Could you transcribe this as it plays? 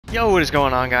Yo, what is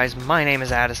going on, guys? My name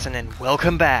is Addison, and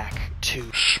welcome back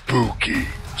to Spooky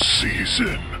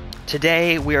Season.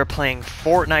 Today we are playing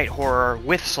Fortnite Horror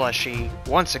with Slushy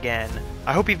once again.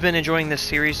 I hope you've been enjoying this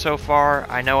series so far.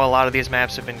 I know a lot of these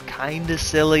maps have been kinda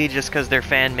silly just because they're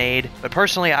fan-made, but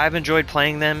personally I've enjoyed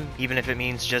playing them, even if it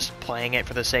means just playing it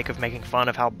for the sake of making fun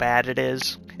of how bad it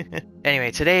is.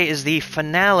 Anyway, today is the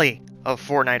finale of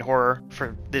Fortnite Horror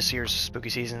for this year's spooky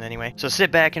season anyway. So sit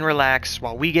back and relax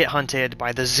while we get hunted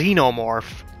by the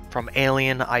xenomorph from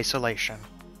Alien Isolation.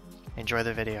 Enjoy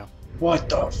the video. What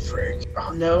the frick?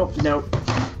 Oh, nope. Nope.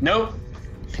 Nope.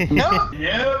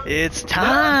 It's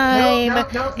time!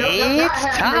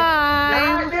 It's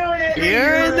time!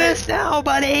 You're in this now,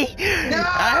 buddy! No!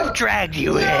 I've dragged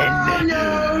you in!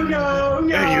 No! And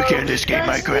you can't escape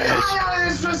my grasp.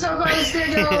 This was supposed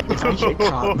to go! If I get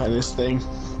caught by this thing,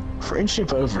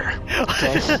 friendship over.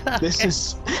 Okay? This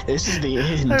is the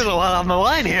end. There's a lot on the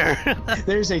line here.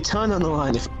 There's a ton on the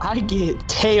line. If I get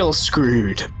tail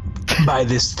screwed by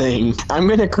this thing, I'm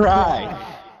gonna cry.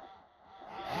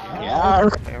 Yeah.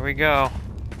 There we go.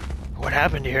 What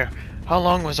happened here? How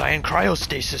long was I in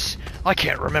cryostasis? I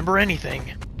can't remember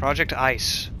anything. Project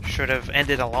ICE should have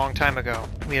ended a long time ago.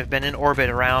 We have been in orbit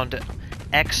around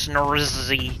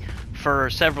xenomorph for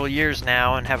several years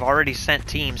now and have already sent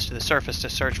teams to the surface to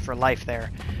search for life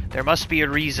there. There must be a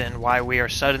reason why we are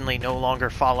suddenly no longer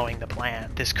following the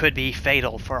plan. This could be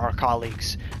fatal for our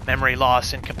colleagues. Memory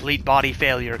loss and complete body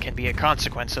failure can be a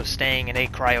consequence of staying in a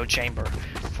cryo chamber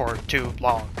for too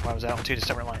long. Why was that on two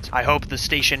separate lines? I hope the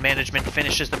station management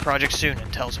finishes the project soon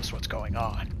and tells us what's going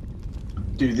on.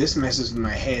 Dude, this messes with my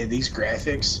head. These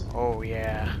graphics. Oh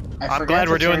yeah. I I'm forgot glad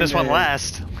to we're doing turn this one the-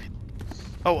 last.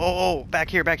 Oh, back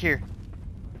here.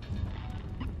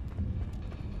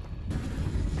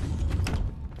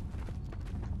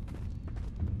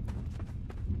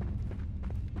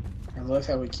 I love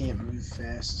how we can't move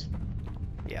fast.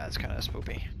 Yeah, it's kind of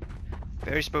spoopy.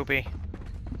 Very spoopy.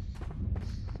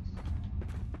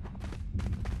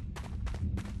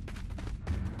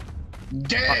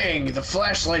 Dang! The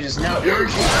flashlight is not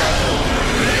working.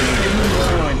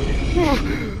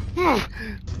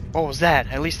 What was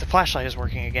that? At least the flashlight is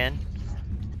working again.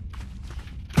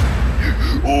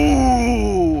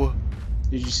 Ooh!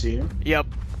 Did you see him? Yep.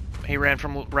 He ran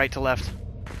from right to left.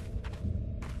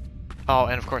 Oh,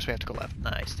 and of course we have to go left.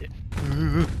 Nice, dude.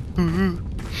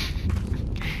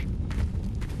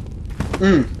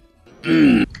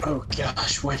 Oh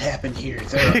gosh, what happened here?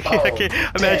 I can't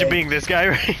imagine being this guy,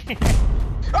 right?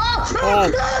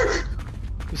 Oh.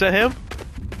 Was that him?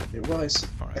 It was.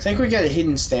 Alright. I think we got a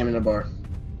hidden stamina bar.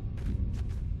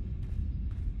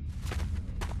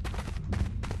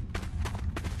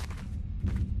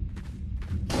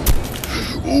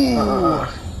 Ooh!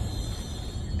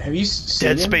 Have you seen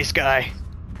Dead him? Space guy.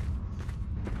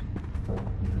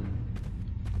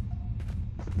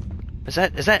 Was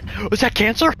that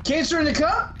cancer? Cancer in the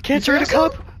cup? Cancer You in a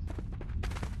found cup?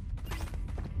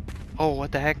 Oh,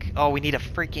 what the heck? Oh, we need a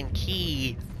freaking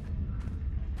key.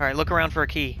 Alright, look around for a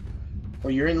key. some?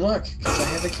 Well, you're in luck, because I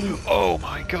have the key. Oh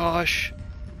my gosh.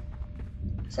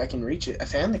 If I can reach it. I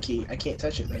found the key. I can't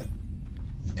touch it, though.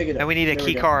 Pick it up. And we need a There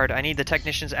key go. card. I need the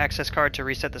technician's access card to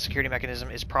reset the security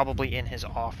mechanism. Is probably in his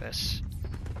office.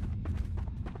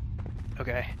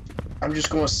 Okay. I'm just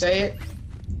going to say it.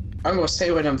 I'm going to say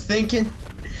what I'm thinking.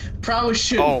 Probably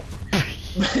shouldn't. Oh.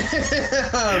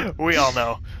 We all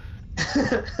know.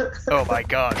 Oh my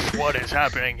gosh, what is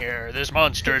happening here? This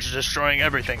monster is destroying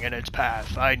everything in its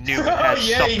path. I knew it had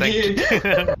Yeah, he something.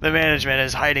 did. The management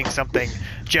is hiding something.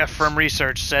 Jeff from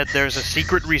research said there's a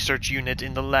secret research unit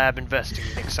in the lab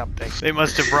investigating something. They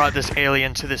must have brought this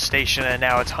alien to this station and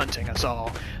now it's hunting us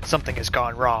all. Something has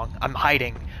gone wrong. I'm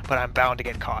hiding, but I'm bound to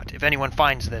get caught. If anyone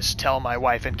finds this, tell my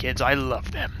wife and kids I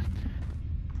love them.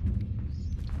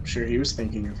 I'm sure he was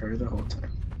thinking of her the whole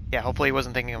time. Yeah, hopefully he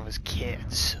wasn't thinking of his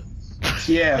kids.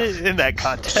 Yeah. In that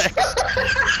context.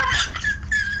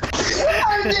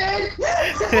 I'm dead!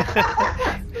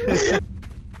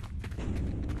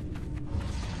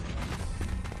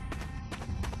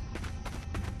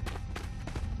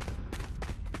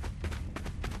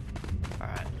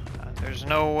 Alright, there's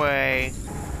no way.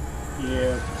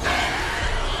 Yeah.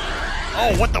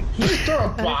 Oh, what the? You throw a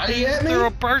body at me? Through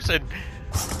a person.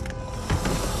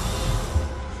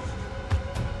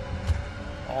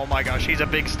 Oh my gosh, he's a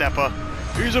big stepper.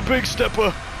 He's a big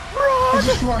stepper. I Run!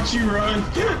 just watch you run.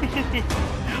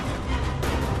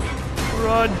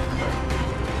 Run!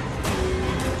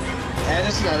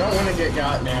 Addison, I don't want to get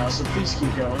got now, so please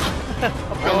keep going.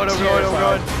 I'm going.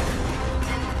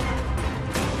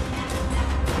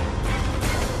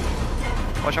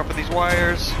 Watch out for these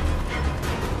wires.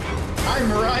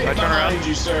 I'm right I turn behind around?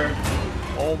 you, sir.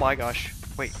 Oh my gosh.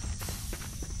 Wait.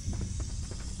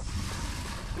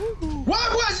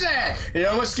 What was that? It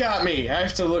almost got me. I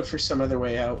have to look for some other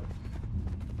way out.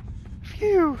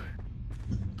 Phew.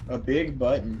 A big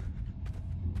button.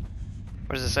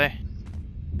 What does it say?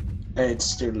 It's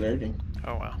still loading.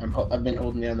 Oh wow. I've been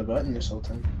holding down the button this whole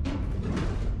time.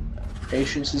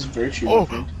 Patience is virtue, Oh! my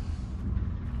friend.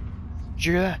 Did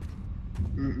you hear that?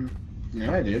 Mm-mm.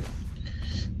 No, I did.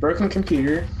 Broken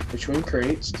computer between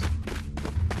crates.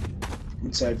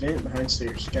 Inside vent behind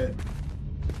stairs. Got it.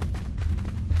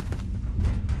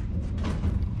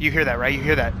 You hear that, right? You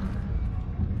hear that?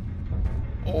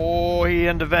 Oh, he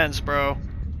into vents, bro.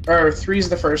 Oh, 3's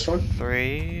the first one.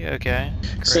 3, okay.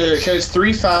 So it goes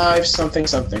 3-5 something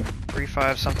something.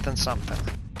 3-5 something something.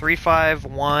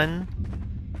 3-5-1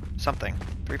 something.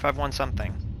 3-5-1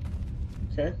 something.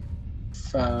 Okay.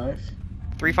 5.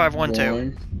 3-5-1-2.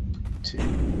 1,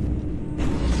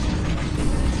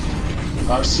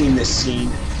 2. I've seen this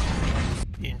scene.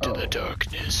 Into the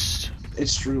darkness.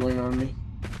 It's drooling on me.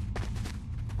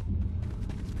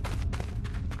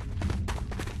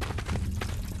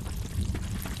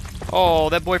 Oh,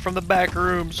 that boy from the back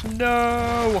rooms.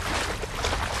 No!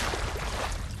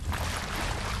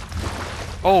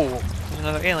 Oh, there's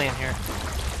another alien here.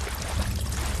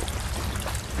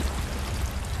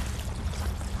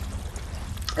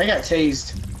 I got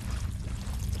tased.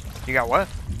 You got what?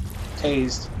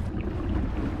 Tased.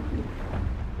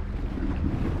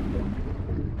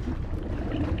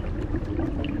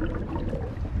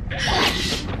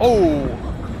 Oh!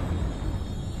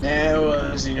 Now,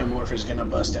 xenomorph is gonna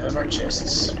bust out of our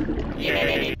chests.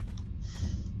 Yay!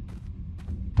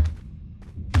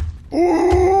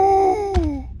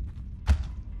 Ooh!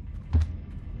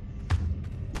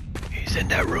 He's in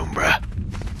that room, bruh.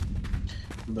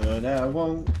 But I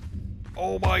won't.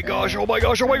 Oh my gosh, oh my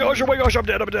gosh, oh my gosh, oh my gosh, I'm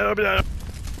dead, I'm dead, I'm dead.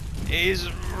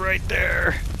 He's right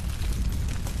there.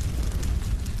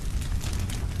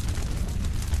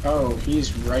 Oh,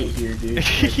 he's right here, dude.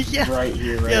 Like, Yeah. Right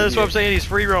here, right Yeah, that's here. what I'm saying, he's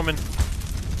free roaming.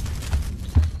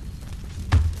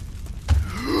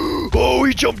 Oh,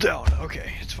 he jumped down.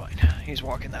 Okay, it's fine. He's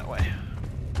walking that way.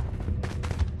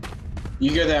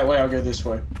 You go that way, I'll go this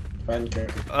way. I don't care.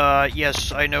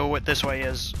 Yes, I know what this way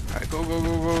is. Alright, go, go,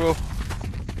 go, go, go.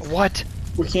 What?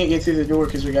 We can't get through the door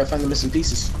because we gotta find the missing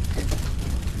pieces.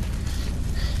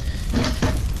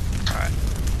 Alright.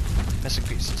 Missing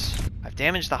pieces. I've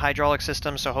damaged the hydraulic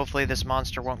system, so hopefully this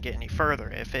monster won't get any further.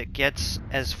 If it gets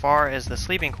as far as the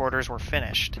sleeping quarters, we're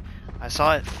finished. I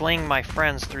saw it fling my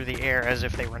friends through the air as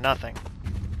if they were nothing.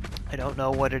 I don't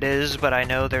know what it is, but I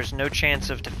know there's no chance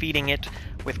of defeating it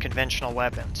with conventional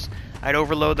weapons. I'd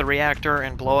overload the reactor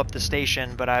and blow up the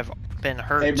station, but I've been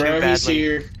hurt Hey, too bro, badly. he's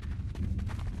here.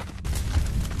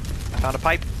 I found a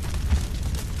pipe.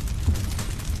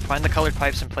 Find the colored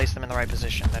pipes and place them in the right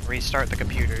position, then restart the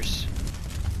computers.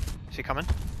 Is he coming?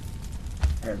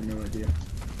 I have no idea.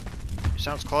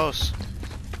 Sounds close.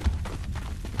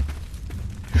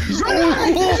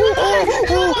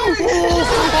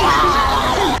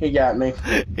 He got me.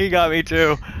 He got me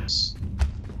too. I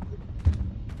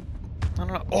don't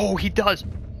know. Oh, he does.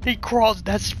 He crawls.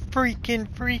 That's freaking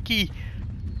freaky.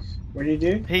 What did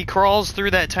he do? He crawls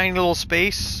through that tiny little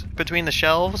space between the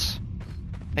shelves.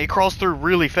 He crawls through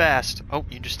really fast. Oh,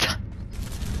 you just...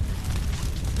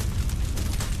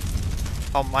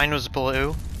 Oh, mine was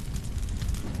blue.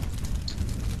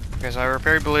 Okay, so I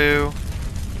repaired blue.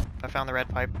 I found the red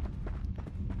pipe.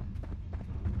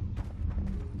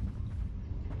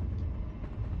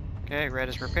 Okay, red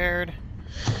is repaired.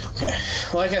 Okay.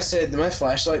 Like I said, my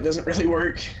flashlight doesn't really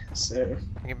work, so...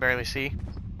 You can barely see.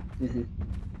 Mm-hmm.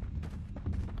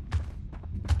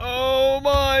 Oh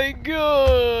my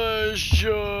gosh!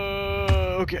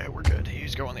 Okay, we're good.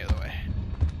 He's going the other way.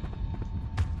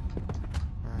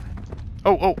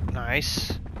 Oh, oh,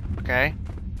 nice. Okay.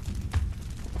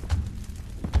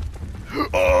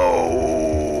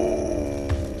 Oh!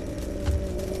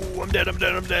 I'm dead, I'm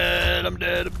dead, I'm dead, I'm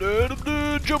dead, I'm dead, I'm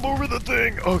dead. Jump over the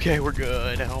thing. Okay, we're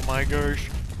good. Oh my gosh.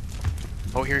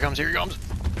 Oh, here he comes, here he comes.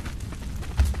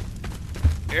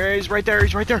 Yeah, he's right there,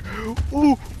 he's right there.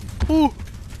 Ooh, ooh.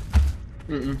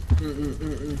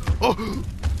 Oh.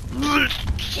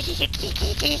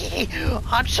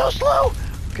 I'm so slow.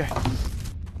 Okay.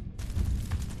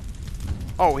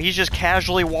 Oh, he's just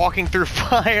casually walking through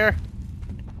fire.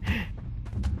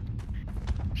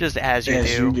 Just as you As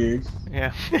do. you do.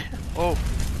 Yeah. Oh.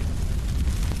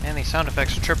 Man, these sound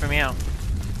effects are tripping me out.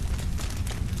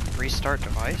 Restart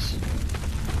device?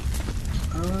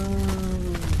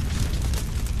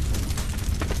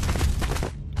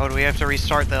 Oh, do we have to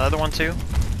restart the other one too?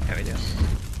 Yeah, we do.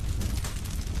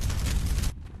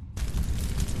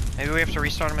 Maybe we have to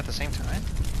restart them at the same time?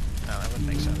 No, that wouldn't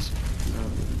make sense. No.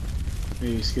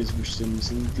 Maybe it's because we're still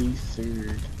missing the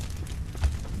third.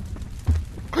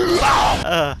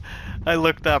 I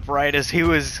looked up right as he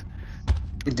was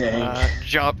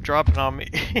dropping on me.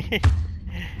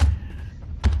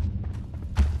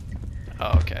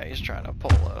 Okay, he's trying to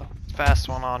pull a fast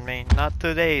one on me. Not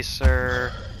today,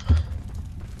 sir.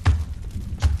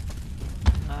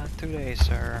 Not today,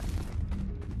 sir.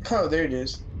 Oh, there it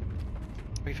is.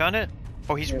 We found it?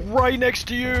 Oh, he's Yep. right next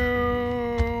to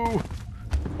you!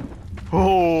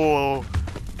 Oh!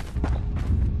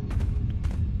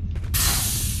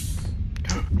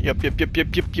 Yep.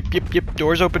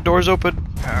 Doors open, doors open.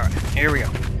 Alright, here we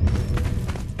go.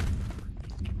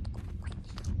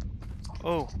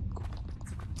 Oh.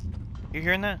 You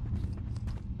hearing that?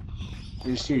 I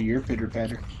just hear your pitter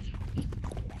patter.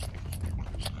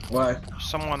 Why?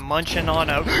 Someone munching on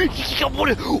a. Oh!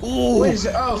 What is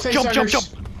it? Oh, face Jump!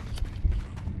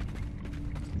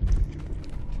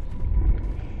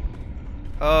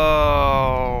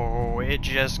 Oh, it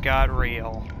just got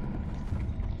real.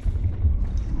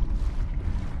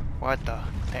 What the?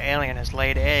 The alien has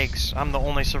laid eggs. I'm the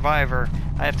only survivor.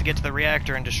 I have to get to the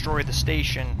reactor and destroy the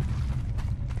station.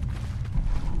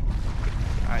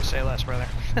 Alright, say less, brother.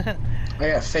 I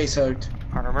got face hugged.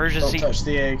 Our emergency. Don't touch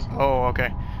the egg. Oh,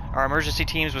 okay. Our emergency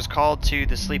teams was called to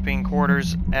the sleeping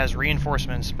quarters as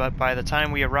reinforcements, but by the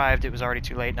time we arrived, it was already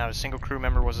too late. Not a single crew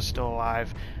member was still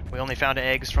alive. We only found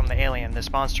eggs from the alien.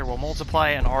 This monster will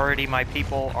multiply, and already my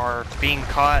people are being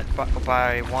caught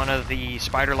by one of the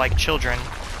spider-like children.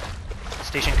 The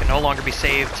station can no longer be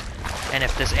saved, and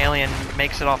if this alien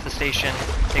makes it off the station,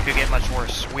 it could get much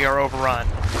worse. We are overrun.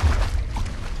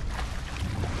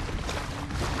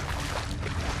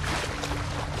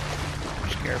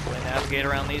 Carefully navigate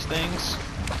around these things.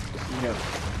 Yep.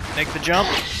 Make the jump.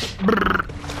 Brrr.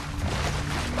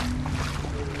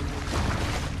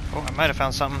 Oh, I might have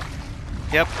found something.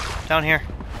 Yep, down here.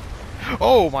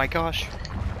 Oh my gosh.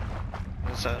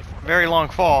 It's a very long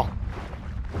fall.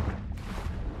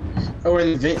 Oh, we're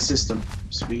in the vent system.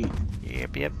 Sweet.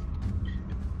 Yep.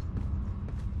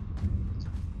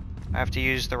 I have to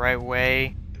use the right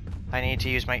way. I need to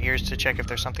use my ears to check if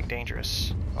there's something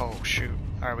dangerous. Oh shoot.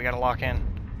 Alright, we gotta lock in.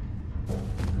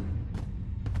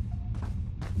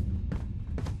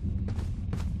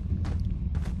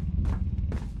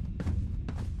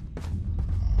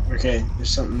 Okay, there's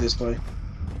something this way.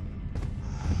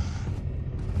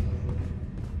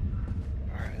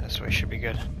 Alright, this way should be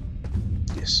good.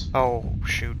 Yes. Oh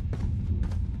shoot.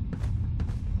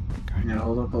 Okay. Now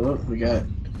hold up. We got it.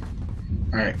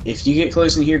 Alright, if you get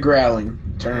close and hear growling,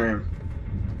 turn around.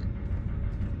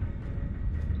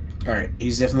 Alright,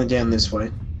 he's definitely down this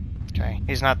way. Okay,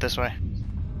 he's not this way.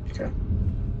 Okay.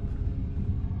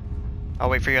 I'll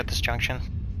wait for you at this junction.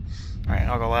 Alright,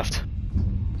 I'll go left.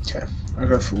 Okay, I'll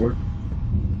go forward.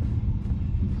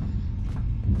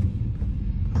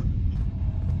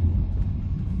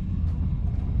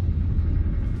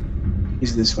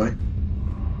 He's this way.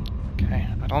 Okay,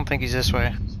 I don't think he's this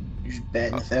way. You're just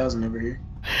batting 1,000 over here.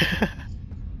 Alright,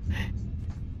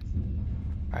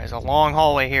 there's a long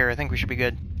hallway here. I think we should be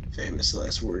good. Famous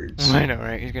last words. I know,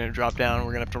 right? He's gonna drop down.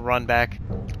 We're gonna have to run back.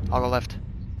 I'll go left.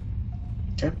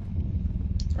 Okay.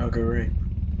 I'll go right.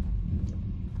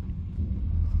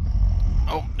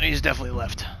 Oh, he's definitely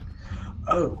left.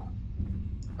 Oh.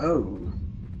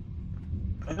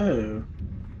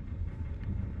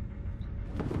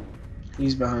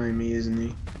 He's behind me, isn't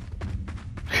he?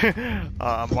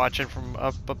 I'm watching from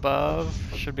up above.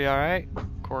 Should be alright.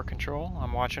 Core control.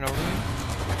 I'm watching over you.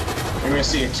 I'm gonna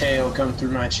see a tail come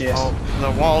through my chest. Oh,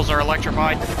 the walls are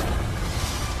electrified.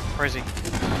 Where is he?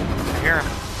 I hear him.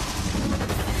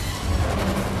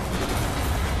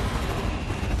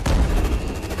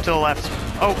 To the left.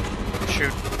 Oh,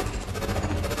 shoot.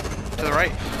 To the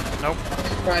right. Nope.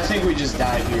 I think we just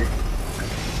died here.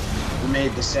 We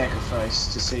made the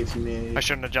sacrifice to save humanity. I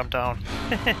shouldn't have jumped down.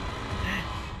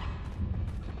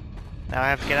 Now I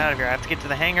have to get out of here. I have to get to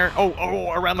the hangar. Oh,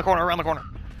 around the corner,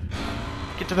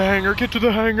 Get to the hangar, Get to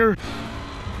the hangar,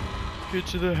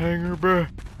 bruh.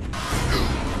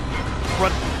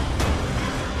 Run.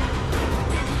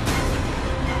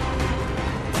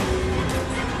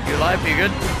 You alive? You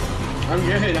good? I'm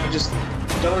good. I just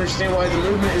don't understand why the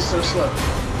movement is so slow.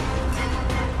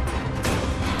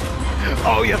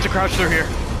 Oh, you have to crouch through here.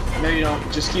 No, you don't.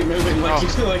 Just keep moving like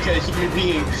you're like a human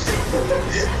being.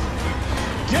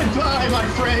 Goodbye, my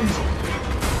friend.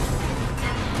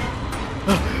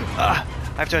 I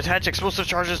have to attach explosive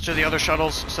charges to the other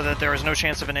shuttles so that there is no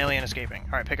chance of an alien escaping.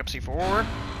 Alright, pick up C4.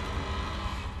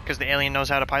 Because the alien knows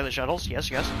how to pilot shuttles.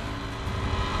 Yes.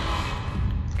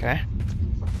 Okay.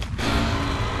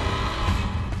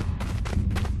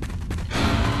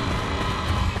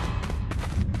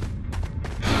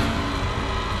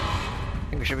 I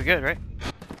think we should be good, right?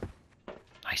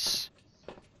 Nice.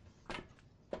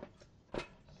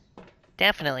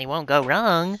 Definitely won't go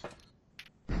wrong.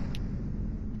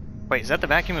 Wait, is that the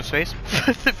vacuum of space?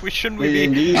 Shouldn't we be?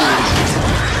 Indeed.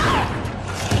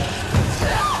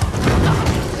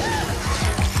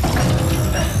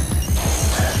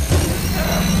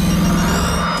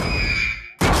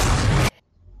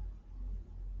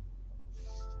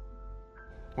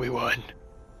 We won.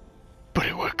 But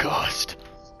at what cost?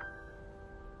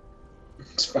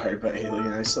 Inspired by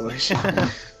Alien Isolation. I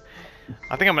think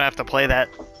I'm gonna have to play that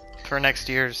for next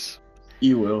year's.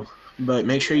 You will, but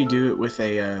make sure you do it with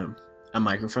a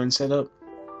microphone setup.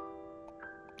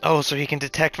 Oh, so he can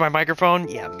detect my microphone?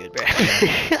 Yeah, I'm good,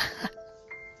 man.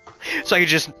 So I could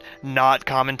just not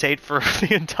commentate for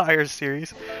the entire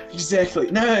series?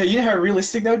 Exactly. No, you know how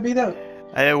realistic that would be, though?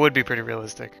 It would be pretty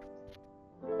realistic.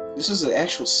 This is an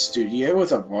actual studio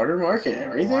with a watermark and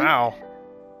everything? Wow.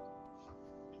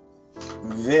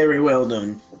 Very well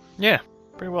done. Yeah,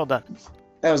 pretty well done.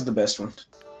 That was the best one.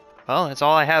 Well, that's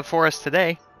all I have for us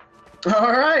today.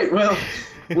 Alright, well,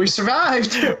 we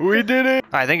survived! We did it!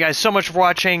 Alright, thank you guys so much for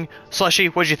watching. Slushy,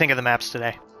 what did you think of the maps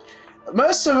today?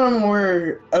 Most of them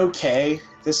were okay.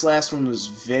 This last one was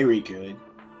very good.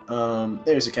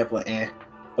 There's a couple of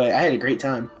but I had a great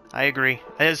time. I agree.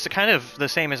 It's kind of the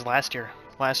same as last year.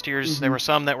 Last year's, there were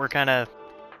some that were kind of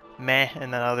meh,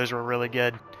 and then others were really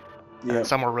good. Yeah.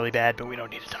 Some were really bad, but we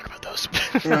don't need to talk about those.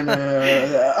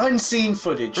 Unseen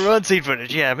footage. Unseen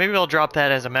footage, yeah. Maybe I'll drop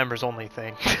that as a members-only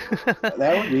thing.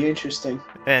 That would be interesting.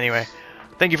 Anyway,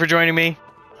 thank you for joining me,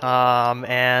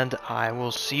 and I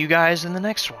will see you guys in the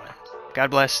next one.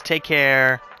 God bless, take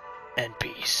care, and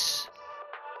peace.